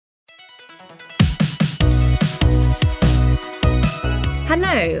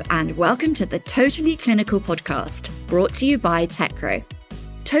Hello, and welcome to the Totally Clinical podcast, brought to you by Techro.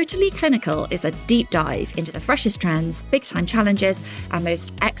 Totally Clinical is a deep dive into the freshest trends, big-time challenges, and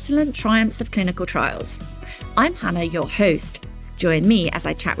most excellent triumphs of clinical trials. I'm Hannah, your host. Join me as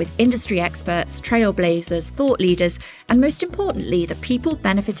I chat with industry experts, trailblazers, thought leaders, and most importantly, the people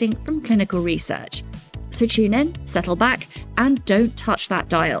benefiting from clinical research. So tune in, settle back, and don't touch that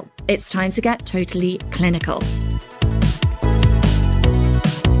dial. It's time to get totally clinical.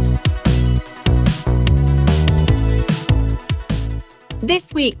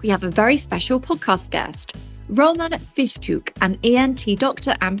 This week, we have a very special podcast guest, Roman Fiszczuk, an ENT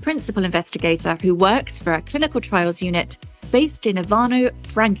doctor and principal investigator who works for a clinical trials unit based in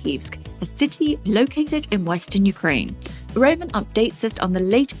Ivano-Frankivsk, a city located in western Ukraine. Roman updates us on the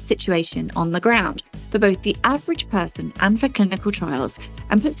latest situation on the ground for both the average person and for clinical trials,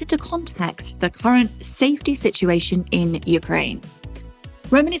 and puts into context the current safety situation in Ukraine.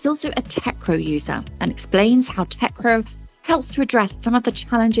 Roman is also a Techro user and explains how Techro helps to address some of the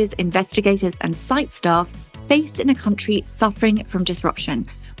challenges investigators and site staff face in a country suffering from disruption,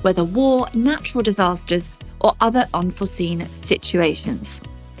 whether war, natural disasters, or other unforeseen situations.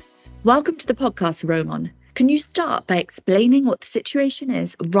 Welcome to the podcast, Roman. Can you start by explaining what the situation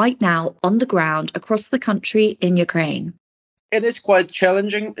is right now on the ground across the country in Ukraine? It is quite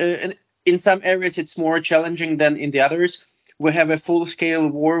challenging. In some areas, it's more challenging than in the others. We have a full-scale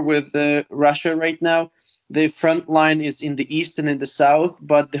war with Russia right now. The front line is in the east and in the south,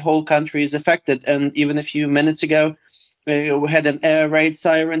 but the whole country is affected. And even a few minutes ago, we had an air raid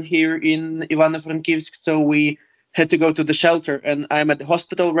siren here in Ivano-Frankivsk, so we had to go to the shelter. And I'm at the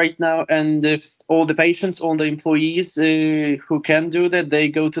hospital right now, and all the patients, all the employees who can do that, they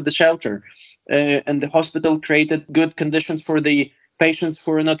go to the shelter. And the hospital created good conditions for the patients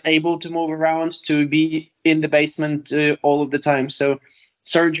who are not able to move around to be in the basement all of the time. So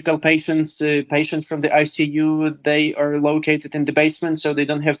surgical patients, patients from the ICU, they are located in the basement, so they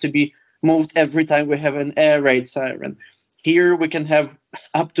don't have to be moved every time we have an air raid siren. Here we can have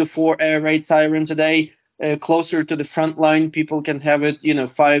up to 4 air raid sirens a day. Closer to the front line, people can have it,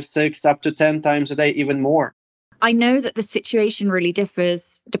 5, 6, up to 10 times a day, even more. I know that the situation really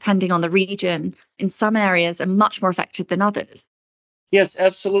differs depending on the region. In some areas are much more affected than others. Yes,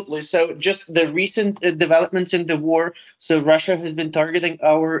 absolutely. So just the recent developments in the war. So Russia has been targeting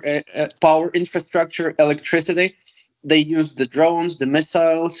our power infrastructure, electricity. They used the drones, the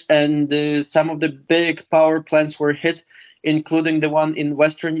missiles, and some of the big power plants were hit, including the one in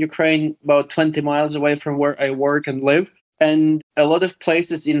western Ukraine, about 20 miles away from where I work and live. And a lot of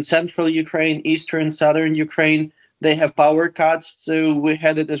places in central Ukraine, eastern, southern Ukraine, they have power cuts. So we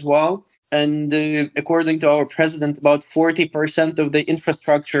had it as well. And according to our president, about 40% of the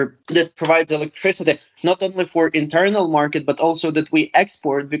infrastructure that provides electricity, not only for internal market, but also that we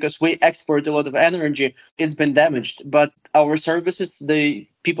export, because we export a lot of energy, it's been damaged. But our services, the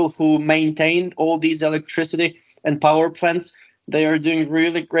people who maintain all these electricity and power plants, they are doing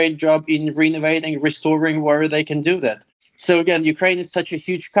really great job in renovating, restoring where they can do that. So again, Ukraine is such a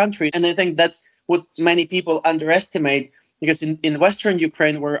huge country. And I think that's what many people underestimate. Because in western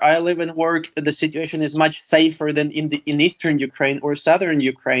Ukraine, where I live and work, the situation is much safer than in eastern Ukraine or southern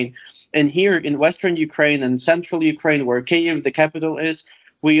Ukraine. And here in western Ukraine and central Ukraine, where Kyiv, the capital, is,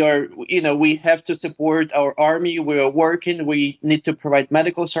 we have to support our army. We are working. We need to provide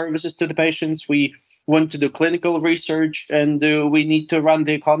medical services to the patients. We want to do clinical research, and we need to run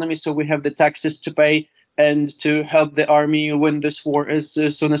the economy. So we have the taxes to pay and to help the army win this war as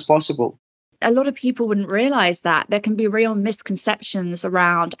soon as possible. A lot of people wouldn't realize that there can be real misconceptions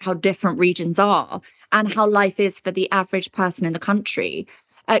around how different regions are and how life is for the average person in the country.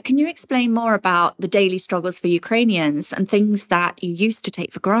 Can you explain more about the daily struggles for Ukrainians and things that you used to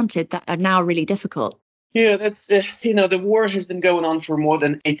take for granted that are now really difficult? Yeah, that's, the war has been going on for more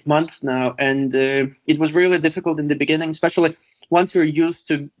than 8 months now. And it was really difficult in the beginning, especially once you're used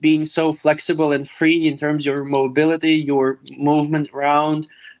to being so flexible and free in terms of your mobility, your movement around.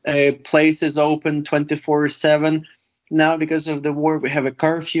 Places open 24/7. Now, because of the war, we have a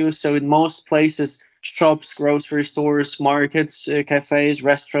curfew. So in most places, shops, grocery stores, markets, cafes,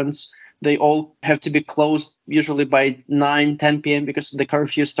 restaurants, they all have to be closed usually by 9, 10 p.m. because the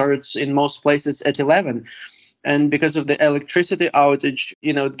curfew starts in most places at 11. And because of the electricity outage,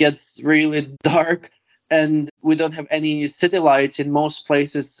 it gets really dark, and we don't have any city lights in most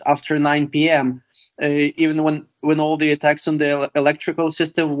places after 9 p.m. Even when all the attacks on the electrical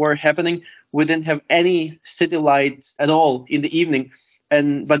system were happening, we didn't have any city lights at all in the evening.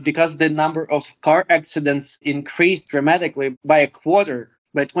 But because the number of car accidents increased dramatically by a quarter,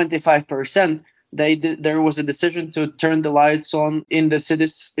 by 25%, there was a decision to turn the lights on in the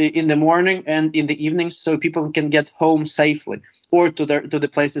cities in the morning and in the evenings so people can get home safely or to the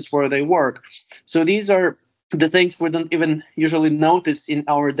places where they work. So these are the things we don't even usually notice in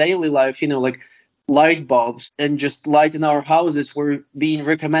our daily life, like light bulbs and just light in our houses. We're being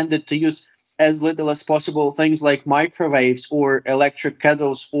recommended to use as little as possible things like microwaves or electric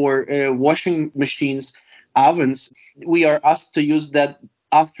kettles or washing machines, ovens. We are asked to use that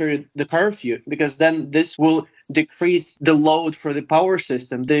after the curfew because then this will decrease the load for the power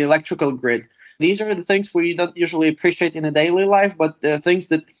system, the electrical grid. These are the things we don't usually appreciate in a daily life, but they're things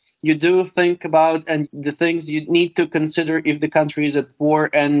that you do think about and the things you need to consider if the country is at war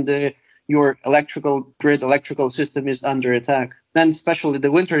and your electrical grid, electrical system is under attack. And especially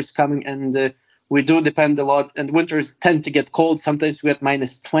the winter is coming and we do depend a lot, and winters tend to get cold. Sometimes we get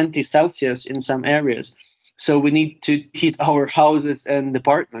minus 20 Celsius in some areas. So we need to heat our houses and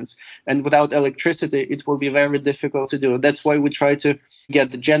apartments. And without electricity, it will be very difficult to do. That's why we try to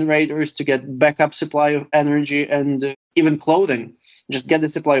get the generators, to get backup supply of energy and even clothing. Just get the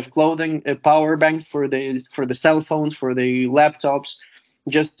supply of clothing, power banks for the cell phones, for the laptops,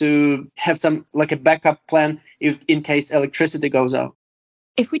 just to have some like a backup plan if in case electricity goes out.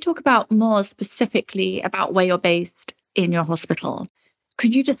 If we talk about more specifically about where you're based in your hospital,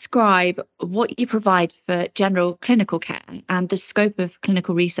 could you describe what you provide for general clinical care and the scope of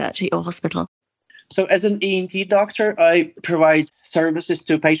clinical research at your hospital? So as an ENT doctor, I provide services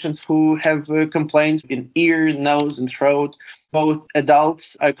to patients who have complaints in ear, nose, and throat. Both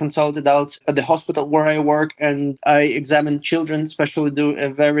adults, I consult adults at the hospital where I work, and I examine children, especially do a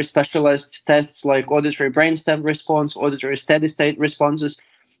very specialized tests like auditory brainstem response, auditory steady state responses.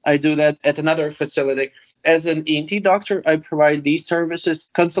 I do that at another facility. As an ENT doctor, I provide these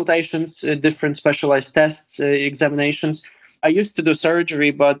services, consultations, different specialized tests, examinations. I used to do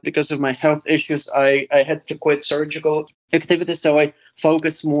surgery, but because of my health issues, I had to quit surgical activities. So I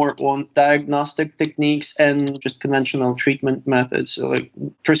focus more on diagnostic techniques and just conventional treatment methods, so like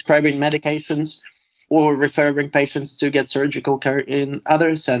prescribing medications or referring patients to get surgical care in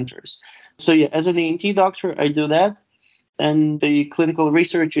other centers. So yeah, as an ENT doctor, I do that. And the clinical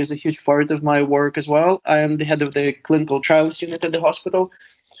research is a huge part of my work as well. I am the head of the clinical trials unit at the hospital.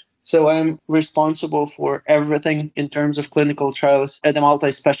 So I'm responsible for everything in terms of clinical trials at a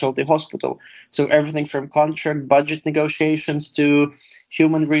multi-specialty hospital. So everything from contract, budget negotiations to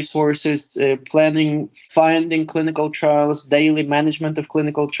human resources, planning, finding clinical trials, daily management of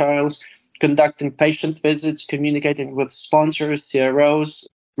clinical trials, conducting patient visits, communicating with sponsors, CROs,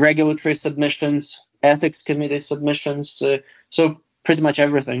 regulatory submissions, ethics committee submissions. So pretty much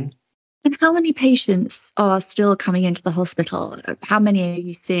everything. And how many patients are still coming into the hospital? How many are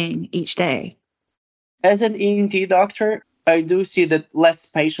you seeing each day? As an ENT doctor, I do see that less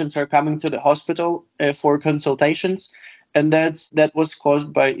patients are coming to the hospital for consultations. And that was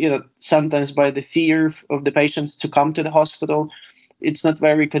caused by, sometimes by the fear of the patients to come to the hospital. It's not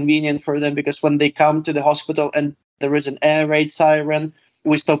very convenient for them because when they come to the hospital and there is an air raid siren,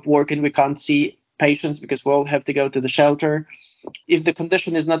 we stop working, we can't see patients because we all have to go to the shelter. If the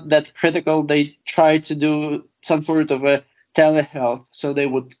condition is not that critical, they try to do some sort of a telehealth. So they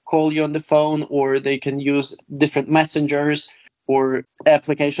would call you on the phone, or they can use different messengers or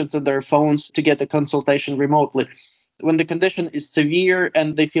applications on their phones to get a consultation remotely. When the condition is severe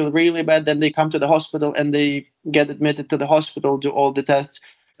and they feel really bad, then they come to the hospital and they get admitted to the hospital, do all the tests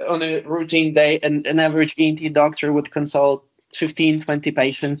on a routine day. And an average ENT doctor would consult 15, 20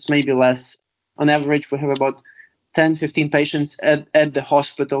 patients, maybe less. On average, we have about 10, 15 patients at the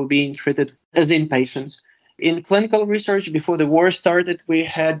hospital being treated as inpatients. In clinical research, before the war started, we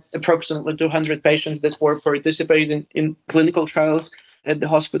had approximately 200 patients that were participating in clinical trials at the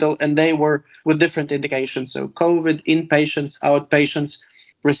hospital, and they were with different indications. So COVID, inpatients, outpatients,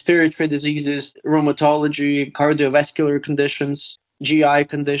 respiratory diseases, rheumatology, cardiovascular conditions, GI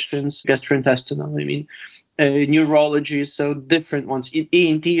conditions, gastrointestinal, neurology, so different ones,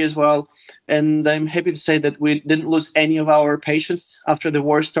 ENT as well. And I'm happy to say that we didn't lose any of our patients after the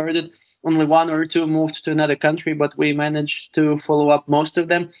war started. Only one or two moved to another country, but we managed to follow up most of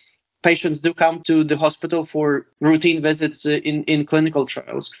them. Patients do come to the hospital for routine visits in clinical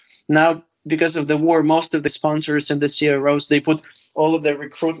trials. Now, because of the war, most of the sponsors and the CROs, they put all of their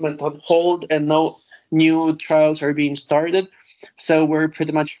recruitment on hold and no new trials are being started. So we're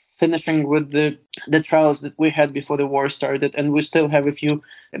pretty much finishing with the trials that we had before the war started, and we still have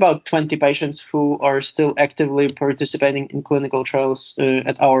about 20 patients who are still actively participating in clinical trials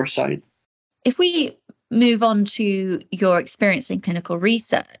at our site. If we move on to your experience in clinical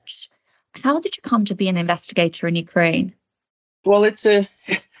research, how did you come to be an investigator in Ukraine? Well, it's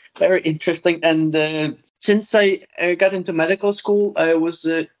very interesting. And since I got into medical school, I was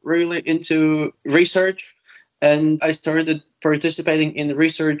really into research, and I started participating in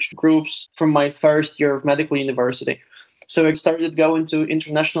research groups from my first year of medical university. So I started going to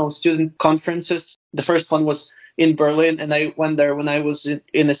international student conferences. The first one was in Berlin, and I went there when I was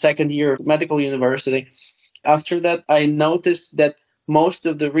in the second year of medical university. After that, I noticed that most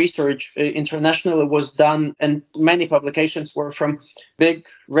of the research internationally was done, and many publications were from big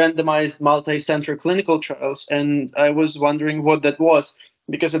randomized multi-center clinical trials. And I was wondering what that was,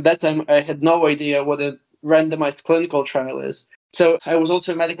 because at that time I had no idea what a randomized clinical trial is. So I was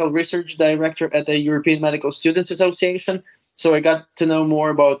also a medical research director at the European Medical Students Association. So I got to know more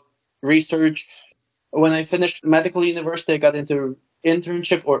about research. When I finished medical university, I got into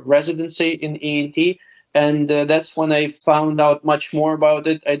internship or residency in ENT. And that's when I found out much more about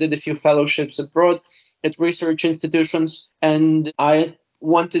it. I did a few fellowships abroad at research institutions, and I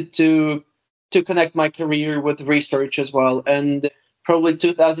wanted to connect my career with research as well. And probably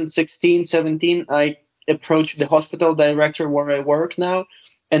 2016, 17, I approached the hospital director where I work now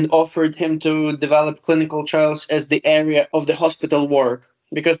and offered him to develop clinical trials as the area of the hospital work,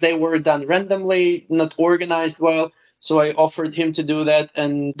 because they were done randomly, not organized well. So I offered him to do that,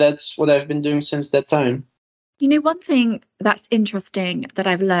 and that's what I've been doing since that time. One thing that's interesting that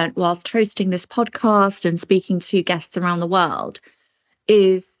I've learned whilst hosting this podcast and speaking to guests around the world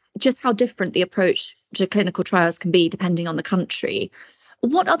is just how different the approach to clinical trials can be depending on the country.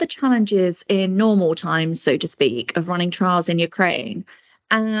 What are the challenges in normal times, so to speak, of running trials in Ukraine?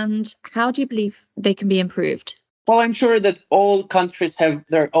 And how do you believe they can be improved? Well, I'm sure that all countries have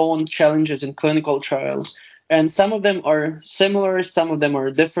their own challenges in clinical trials, and some of them are similar, some of them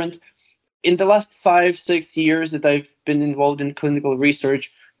are different. In the last 5-6 years that I've been involved in clinical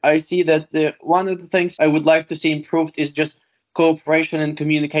research, I see that one of the things I would like to see improved is just cooperation and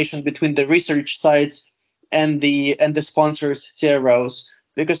communication between the research sites and the sponsors, CROs,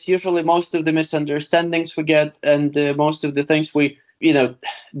 because usually most of the misunderstandings we get and most of the things we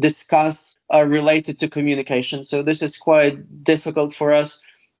discuss are related to communication. So this is quite difficult for us.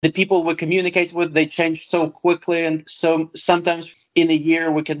 The people we communicate with, they change so quickly, and so sometimes in a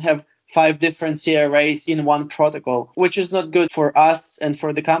year we can have 5 different CRAs in one protocol, which is not good for us and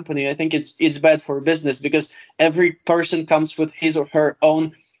for the company. I think it's bad for business, because every person comes with his or her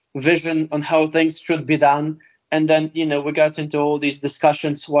own vision on how things should be done. And then, we got into all these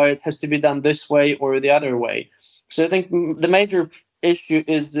discussions why it has to be done this way or the other way. So I think the major issue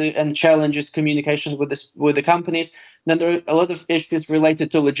is and challenge is communication with the companies. Then there are a lot of issues related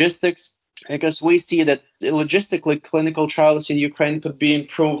to logistics, because we see that logistically clinical trials in Ukraine could be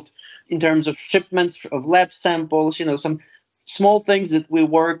improved in terms of shipments of lab samples, some small things that we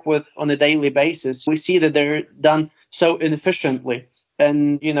work with on a daily basis. We see that they're done so inefficiently.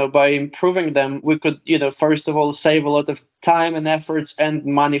 And, by improving them, we could, first of all, save a lot of time and efforts and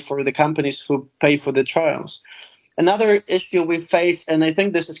money for the companies who pay for the trials. Another issue we face, and I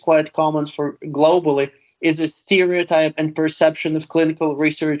think this is quite common for globally, is a stereotype and perception of clinical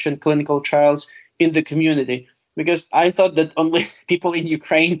research and clinical trials in the community. Because I thought that only people in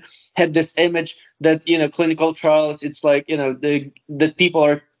Ukraine had this image that, clinical trials, it's like, that people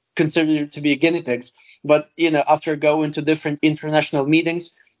are considered to be guinea pigs. But, after going to different international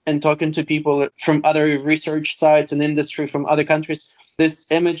meetings and talking to people from other research sites and industry from other countries, this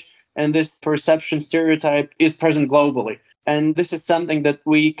image and this perception stereotype is present globally. And this is something that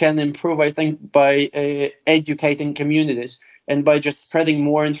we can improve, I think, by educating communities and by just spreading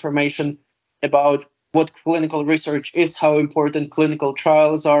more information about what clinical research is, how important clinical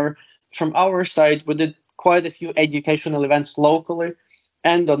trials are. From our side, we did quite a few educational events locally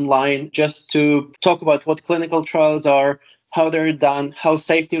and online just to talk about what clinical trials are, how they're done, how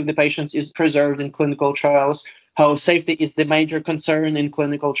safety of the patients is preserved in clinical trials, how safety is the major concern in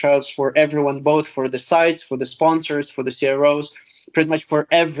clinical trials for everyone, both for the sites, for the sponsors, for the CROs, pretty much for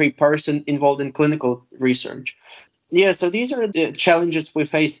every person involved in clinical research. Yeah, so these are the challenges we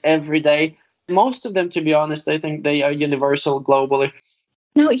face every day. Most of them, to be honest, I think they are universal globally.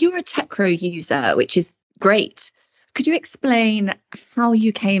 Now, you're a TechCro user, which is great. Could you explain how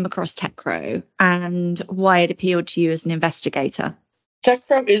you came across TechCro and why it appealed to you as an investigator?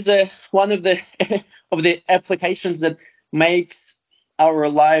 TechCro is one of the of the applications that makes our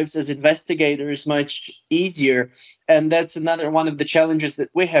lives as investigators much easier. And that's another one of the challenges that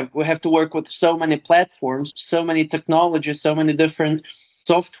we have. We have to work with so many platforms, so many technologies, so many different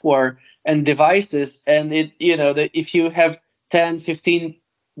software and devices. And if you have 10, 15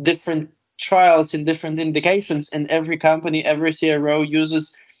 different trials in different indications, and every company, every CRO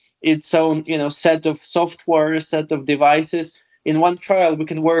uses its own, set of software, set of devices, in one trial, we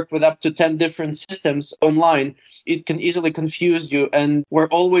can work with up to 10 different systems online. It can easily confuse you. And we're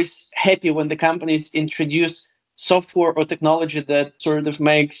always happy when the companies introduce software or technology that sort of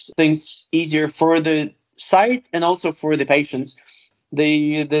makes things easier for the site and also for the patients.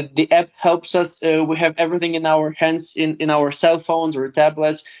 The app helps us. We have everything in our hands, in our cell phones or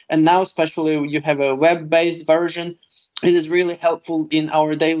tablets. And now, especially, you have a web-based version. It is really helpful in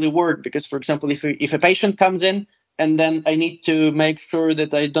our daily work because, for example, if a patient comes in and then I need to make sure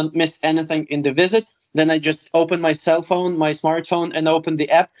that I don't miss anything in the visit, then I just open my cell phone, my smartphone, and open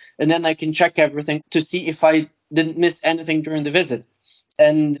the app, and then I can check everything to see if I didn't miss anything during the visit.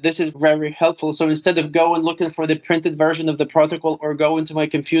 And this is very helpful. So instead of going looking for the printed version of the protocol or go into my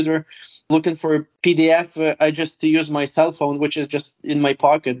computer looking for a PDF, I just use my cell phone, which is just in my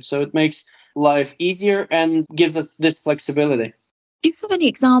pocket. So it makes life easier and gives us this flexibility. Do you have any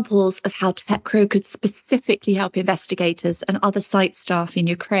examples of how TechCrow could specifically help investigators and other site staff in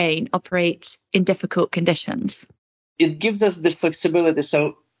Ukraine operate in difficult conditions? It gives us the flexibility.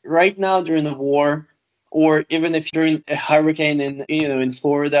 So right now during the war, or even if during a hurricane in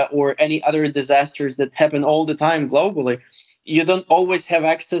Florida or any other disasters that happen all the time globally, you don't always have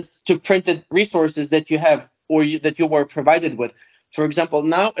access to printed resources that you have or that you were provided with. For example,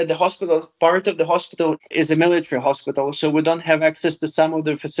 now at the hospital, part of the hospital is a military hospital, so we don't have access to some of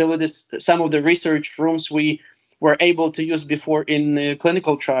the facilities, some of the research rooms we were able to use before in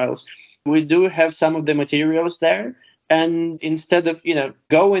clinical trials. We do have some of the materials there. And instead of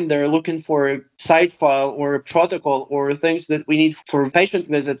going there looking for a site file or a protocol or things that we need for patient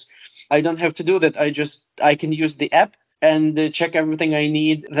visits, I don't have to do that. I can use the app and check everything I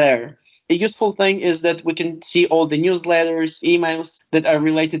need there. A useful thing is that we can see all the newsletters, emails that are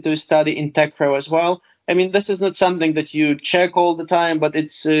related to a study in TechCrow as well. I mean, this is not something that you check all the time, but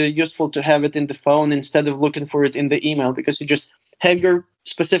it's useful to have it in the phone instead of looking for it in the email, because you just have your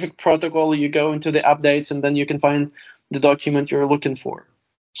specific protocol, you go into the updates, and then you can find the document you're looking for.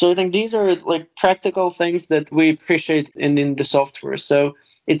 So I think these are like practical things that we appreciate in the software. So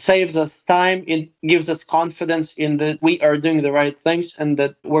it saves us time. It gives us confidence in that we are doing the right things and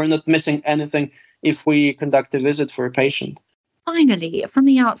that we're not missing anything if we conduct a visit for a patient. Finally, from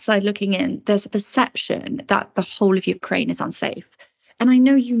the outside looking in, there's a perception that the whole of Ukraine is unsafe. And I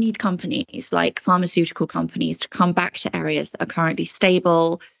know you need companies like pharmaceutical companies to come back to areas that are currently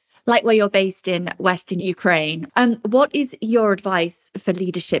stable, like where you're based in Western Ukraine. What is your advice for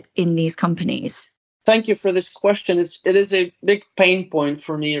leadership in these companies? Thank you for this question. It is a big pain point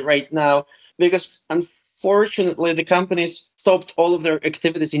for me right now because unfortunately the companies stopped all of their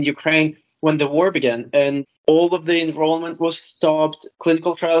activities in Ukraine when the war began, and all of the enrollment was stopped.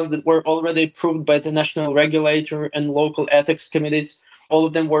 Clinical trials that were already approved by the national regulator and local ethics committees, all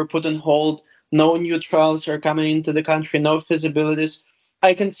of them were put on hold. No new trials are coming into the country, no feasibilities.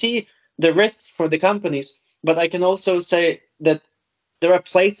 I can see the risks for the companies, but I can also say that there are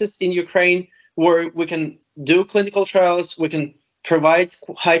places in Ukraine where we can do clinical trials, we can provide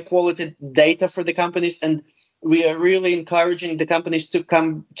high quality data for the companies, and we are really encouraging the companies to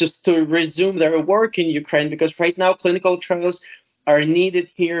come just to resume their work in Ukraine, because right now clinical trials are needed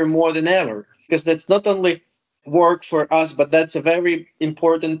here more than ever, because that's not only work for us, but that's a very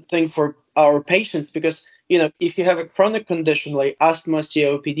important thing for our patients, because if you have a chronic condition like asthma,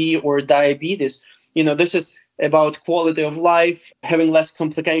 COPD, or diabetes, this is about quality of life, having less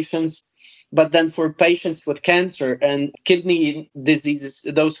complications. But then for patients with cancer and kidney diseases,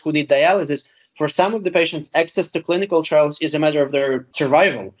 those who need dialysis, for some of the patients, access to clinical trials is a matter of their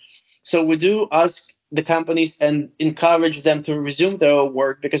survival. So we do ask the companies and encourage them to resume their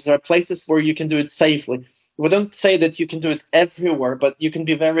work, because there are places where you can do it safely. We don't say that you can do it everywhere, but you can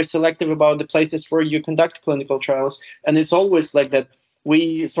be very selective about the places where you conduct clinical trials. And it's always like that.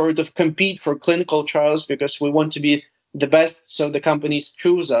 We sort of compete for clinical trials because we want to be the best, so the companies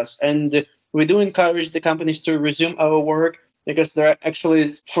choose us. And we do encourage the companies to resume our work, because there are actually,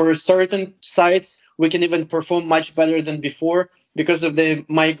 for certain sites, we can even perform much better than before because of the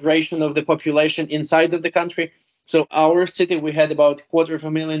migration of the population inside of the country. So our city, we had about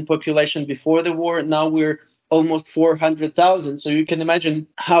 250,000 population before the war. Now we're almost 400,000. So you can imagine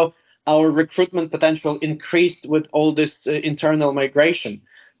how our recruitment potential increased with all this internal migration.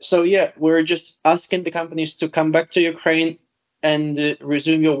 So yeah, we're just asking the companies to come back to Ukraine and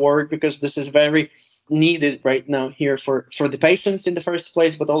resume your work, because this is very needed right now here for the patients in the first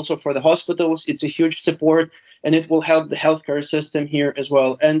place, but also for the hospitals. It's a huge support, and it will help the healthcare system here as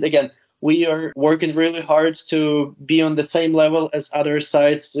well. And again, we are working really hard to be on the same level as other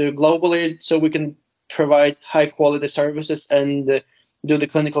sites globally, so we can provide high quality services and do the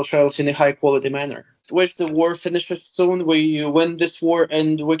clinical trials in a high quality manner. Wish the war finishes soon, we win this war,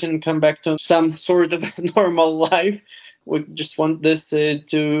 and we can come back to some sort of normal life. We just want this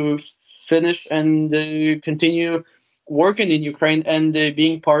to finish and continue working in Ukraine and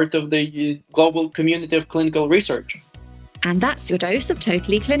being part of the global community of clinical research. And that's your dose of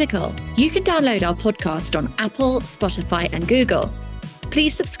Totally Clinical. You can download our podcast on Apple, Spotify, and Google.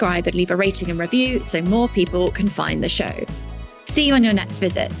 Please subscribe and leave a rating and review so more people can find the show. See you on your next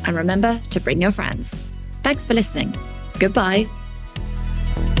visit, and remember to bring your friends. Thanks for listening. Goodbye.